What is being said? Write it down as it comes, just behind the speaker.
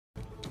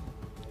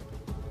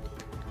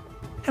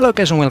Hello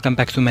guys and welcome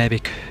back to my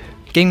big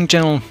gaming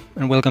channel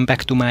and welcome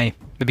back to my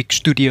big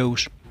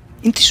studios.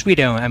 In this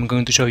video I'm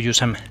going to show you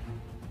some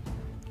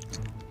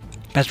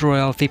Battle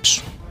Royale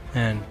tips,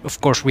 and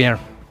of course we are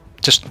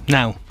just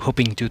now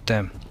hopping to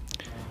the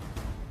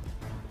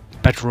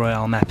Battle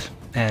Royale map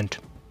and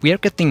we are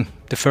getting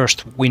the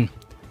first win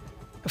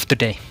of the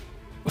day.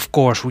 Of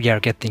course we are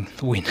getting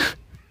the win.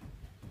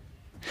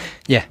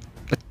 Yeah,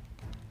 but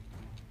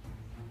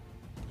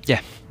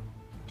yeah,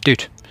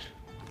 dude,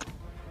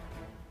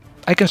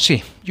 I can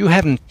see you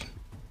haven't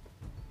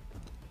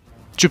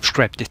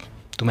subscribed it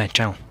to my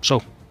channel,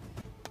 so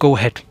go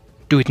ahead,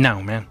 do it now,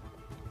 man.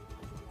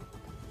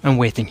 I'm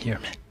waiting here,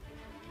 man.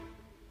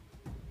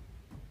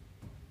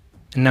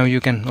 And now you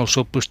can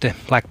also push the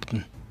like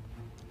button.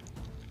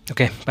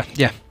 Okay, but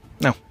yeah,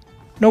 now,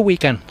 no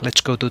weekend,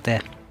 let's go to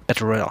the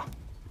Battle Royale.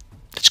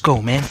 Let's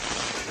go, man.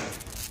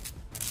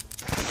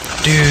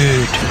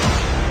 Dude,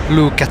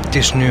 look at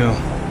this new.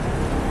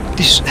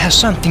 This has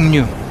something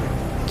new.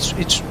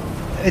 It's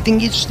I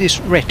think it's this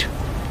red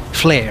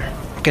flare.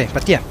 Okay,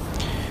 but yeah,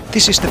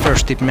 this is the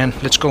first tip, man.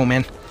 Let's go,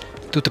 man.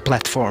 To the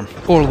platform.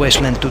 Always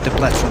land to the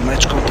platform.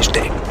 Let's go this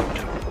day.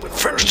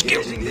 First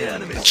kill.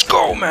 Let's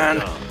go, man.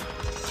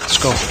 Let's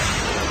go.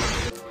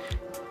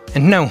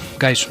 And now,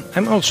 guys,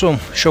 I'm also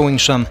showing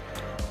some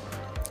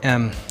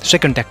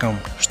second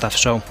account stuff.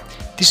 So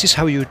this is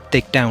how you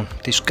take down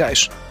these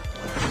guys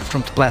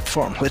from the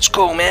platform. Let's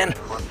go, man.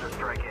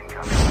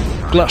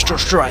 Cluster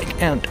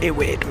strike and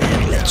evade,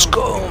 man. Let's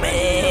go,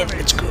 man.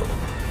 Let's go.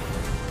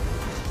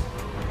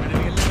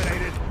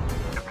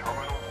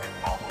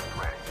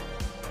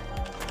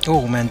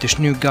 Oh man, this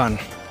new gun.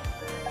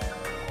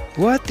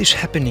 What is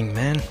happening,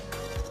 man?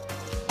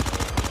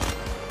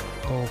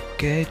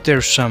 Okay,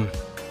 there's some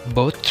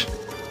bot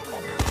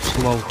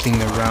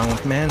floating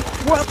around, man.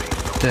 What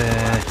the?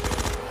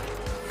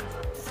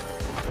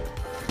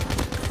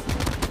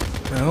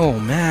 Oh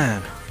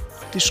man,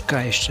 this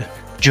guy is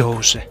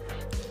Jose.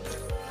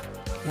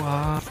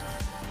 What?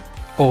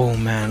 Oh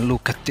man,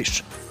 look at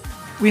this.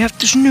 We have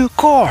this new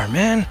car,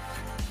 man.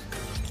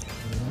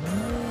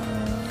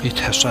 It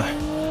has a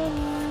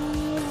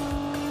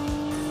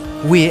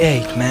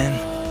V8, man.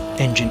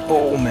 Engine.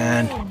 Oh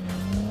man.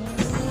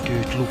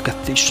 Dude, look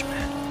at this,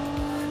 man.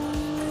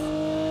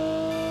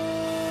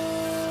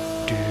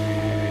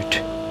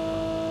 Dude.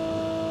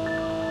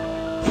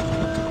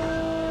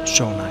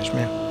 So nice,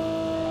 man.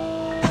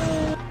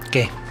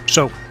 Okay,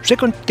 so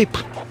second tip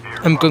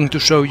I'm going to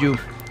show you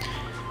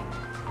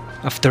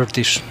after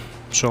this.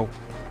 So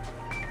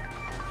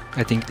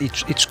I think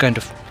it's kind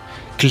of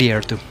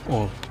clear to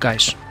all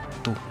guys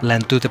to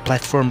land to the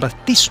platform, but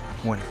this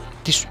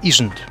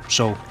isn't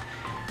so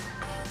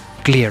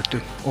clear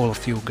to all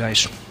of you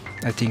guys,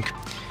 I think.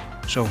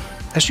 So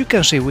as you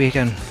can see, we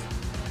can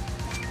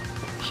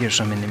hear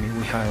some enemy.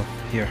 We have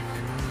here.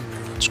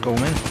 Let's go,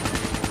 man.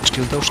 Let's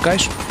kill those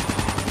guys.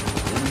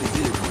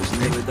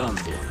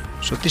 Okay.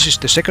 So this is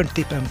the second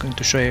tip I'm going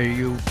to show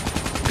you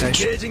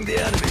guys.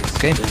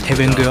 Okay,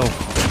 Heaven Girl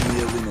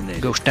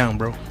goes down,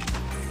 bro.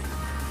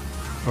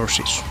 Or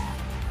sis,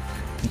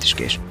 in this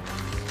case.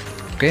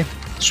 Okay,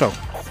 so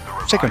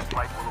second tip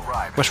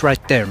was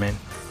right there, man.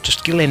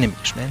 Just kill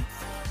enemies, man.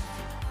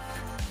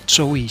 It's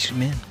so easy,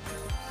 man.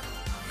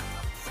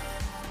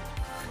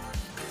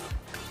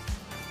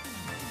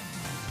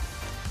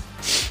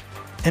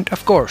 And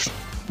of course,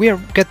 we are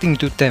getting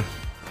to the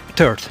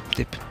third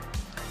tip.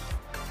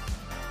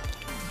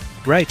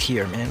 Right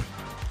here, man.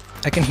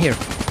 I can hear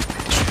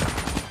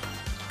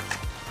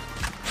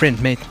friend,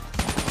 mate,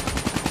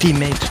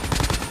 teammate,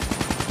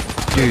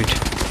 dude.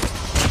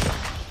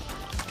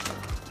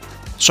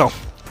 So,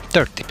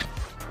 third tip.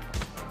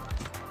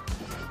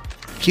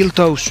 Kill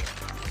those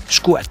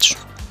squads.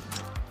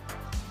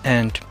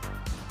 And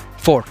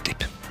fourth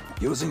tip.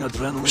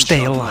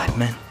 Stay alive,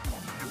 man.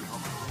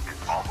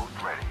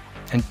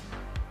 And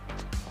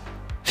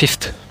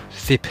fifth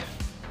tip.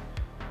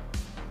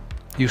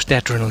 Use the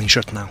adrenaline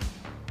shot now.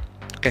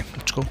 Okay,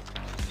 let's go.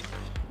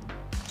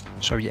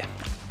 So yeah.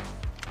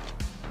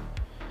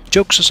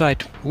 Jokes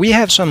aside, we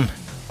have some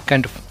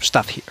kind of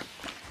stuff here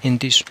in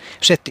these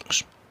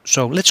settings.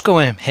 So let's go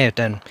ahead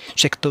and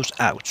check those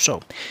out.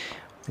 So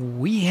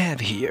we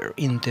have here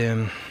in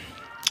the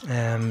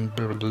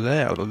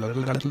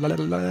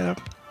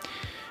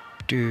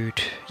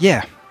dude,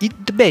 yeah,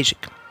 the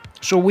basic.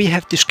 So we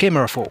have this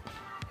camera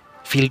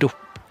field of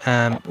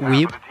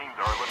view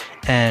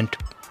and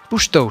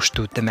push those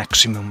to the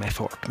maximum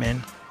effort,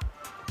 man.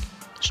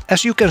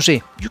 As you can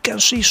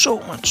see so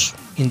much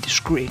in the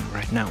screen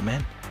right now,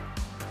 man.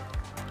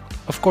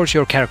 Of course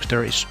your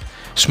character is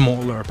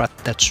smaller, but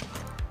that's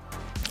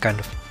kind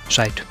of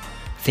side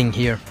thing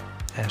here,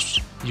 as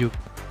you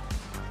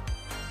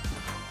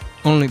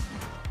only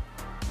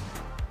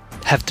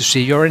have to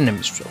see your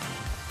enemies, so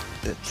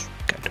that's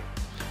kind of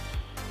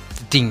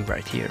the thing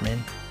right here,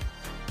 man.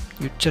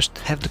 You just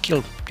have to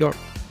kill your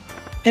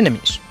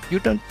enemies. You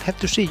don't have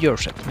to see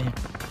yourself, man.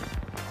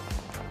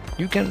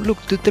 You can look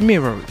to the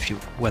mirror if you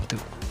want to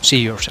see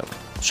yourself.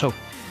 So,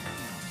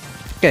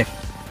 okay.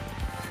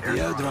 The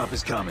airdrop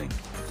is coming.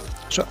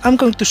 So I'm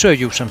going to show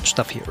you some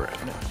stuff here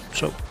right now.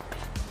 So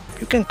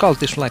you can call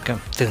this like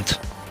a 10th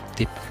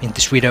tip in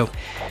this video.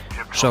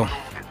 So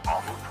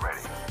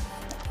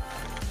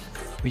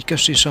we can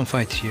see some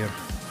fight here.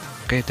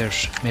 Okay,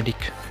 there's medic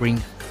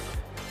ring.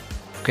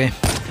 Okay.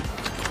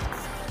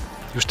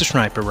 Use the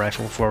sniper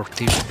rifle for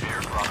these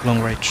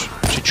long range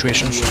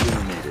situations.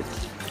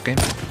 Okay,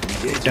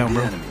 down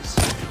bro.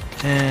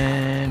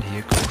 And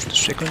here goes the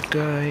second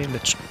guy.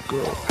 Let's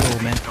go. Oh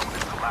man.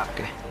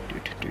 Okay,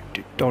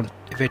 dude, don't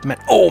evade man.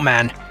 Oh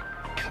man!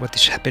 What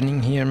is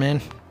happening here,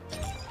 man?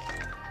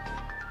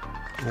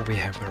 Do we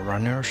have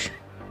runners?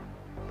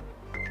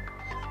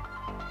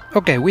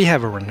 Okay, we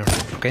have a runner.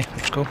 Okay,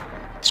 let's go.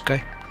 This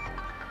guy.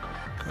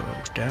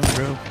 Goes down,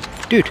 bro.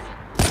 Dude,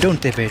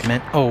 don't evade,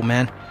 man. Oh,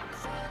 man.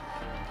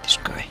 This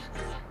guy.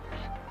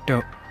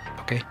 Don't.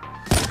 Okay.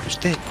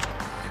 Stay.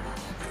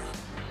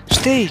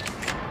 Stay.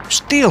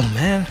 Still,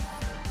 man.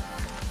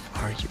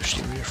 Are you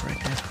serious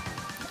right now?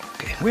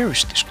 Okay, where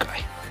is this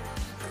guy?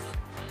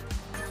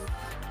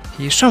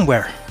 He is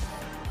somewhere.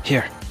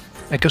 Here.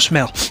 I can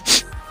smell.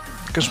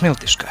 I can smell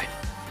this guy.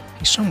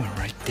 He's somewhere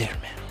right there,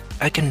 man.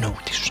 I can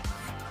notice.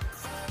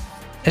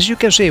 As you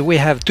can see, we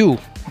have 2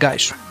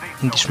 guys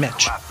in this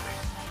match.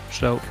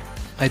 So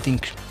I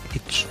think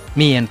it's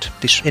me and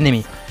this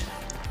enemy.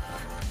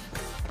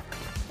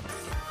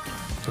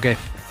 Okay.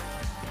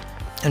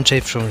 And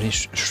safe zone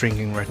is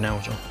shrinking right now,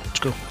 so let's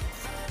go.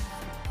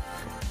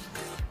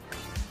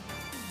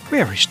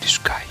 Where is this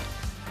guy?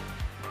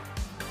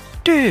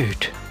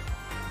 Dude!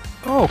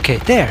 Okay,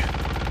 there.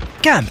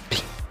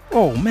 Camping.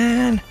 Oh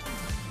man.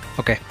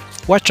 Okay.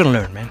 Watch and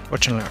learn, man.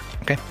 Watch and learn.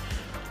 Okay.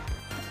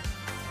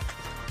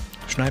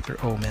 Sniper.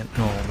 Oh man.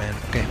 No man.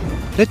 Okay.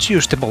 Let's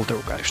use the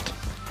poltergeist.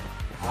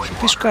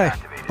 This guy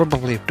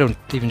probably don't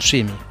even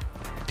see me.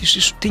 This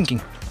is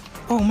thinking.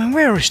 Oh man,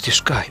 where is this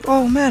guy?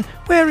 Oh man,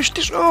 where is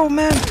this? Oh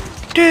man,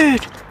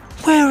 dude,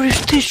 where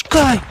is this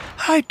guy?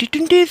 I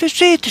didn't even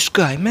see this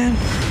guy, man.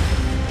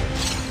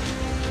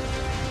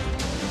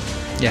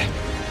 Yeah,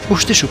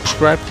 push the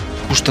subscribe,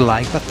 push the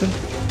like button,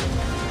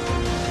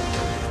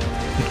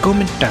 and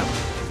comment down.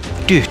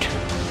 Dude,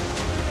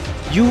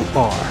 you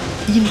are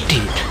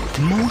indeed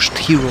the most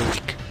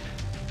heroic.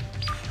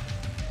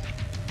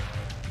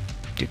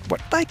 Dude,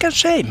 what I can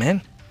say,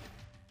 man?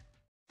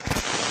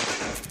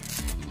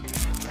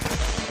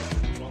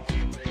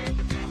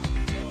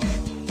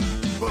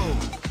 Boom!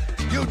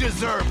 You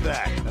deserve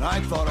that! And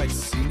I thought I'd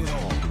seen it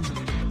all.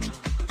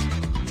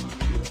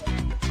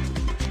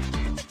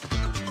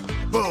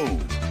 Boom!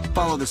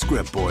 Follow the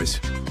script, boys.